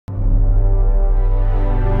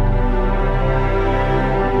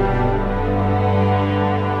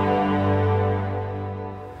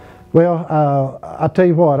I tell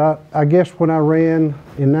you what, I guess when I ran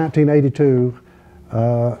in 1982,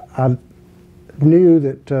 I knew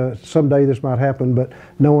that someday this might happen, but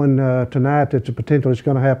knowing tonight that the potential is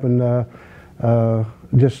going to happen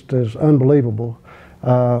just is unbelievable.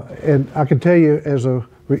 And I can tell you, as a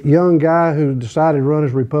young guy who decided to run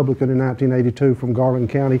as a Republican in 1982 from Garland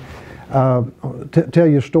County, tell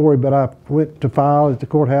you a story, but I went to file at the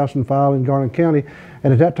courthouse and file in Garland County,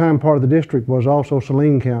 and at that time part of the district was also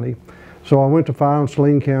Saline County. So I went to file in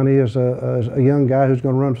Saline County as a young guy who's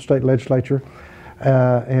going to run for state legislature.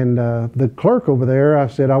 And the clerk over there, I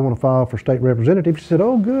said, I want to file for state representative. She said,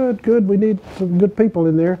 oh, good, we need some good people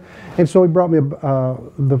in there. And so he brought me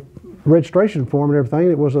the registration form and everything.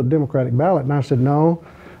 It was a Democratic ballot, and I said, no,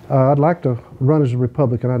 I'd like to run as a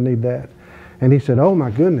Republican, I need that. And he said, oh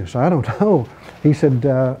my goodness, I don't know. He said,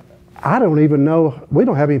 I don't even know, we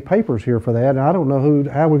don't have any papers here for that, and I don't know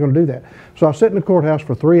how we're going to do that. So I sat in the courthouse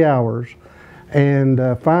for 3 hours, and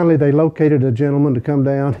finally they located a gentleman to come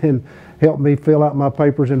down and help me fill out my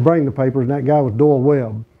papers and bring the papers, and that guy was Doyle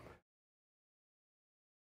Webb.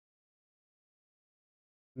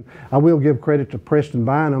 I will give credit to Preston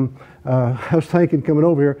Bynum. I was thinking coming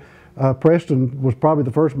over here, Preston was probably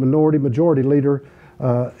the first majority leader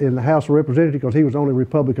in the House of Representatives, because he was the only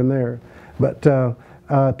Republican there. But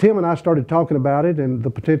Tim and I started talking about it and the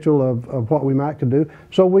potential of what we might could do.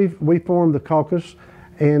 So we formed the caucus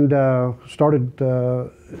and started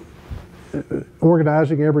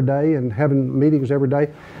organizing every day and having meetings every day.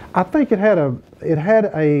 I think it had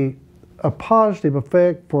a positive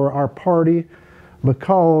effect for our party,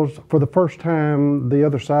 because for the first time the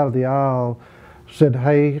other side of the aisle said,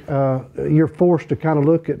 hey, you're forced to kind of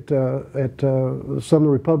look at some of the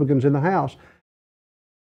Republicans in the House.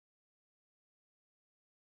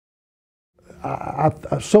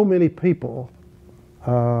 So many people,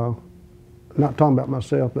 not talking about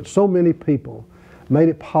myself, but so many people made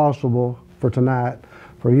it possible for tonight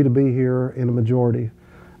for you to be here in a majority.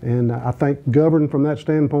 And I think governed from that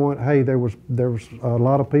standpoint, hey, there was a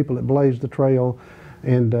lot of people that blazed the trail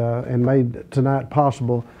and made tonight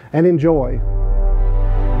possible. And enjoy.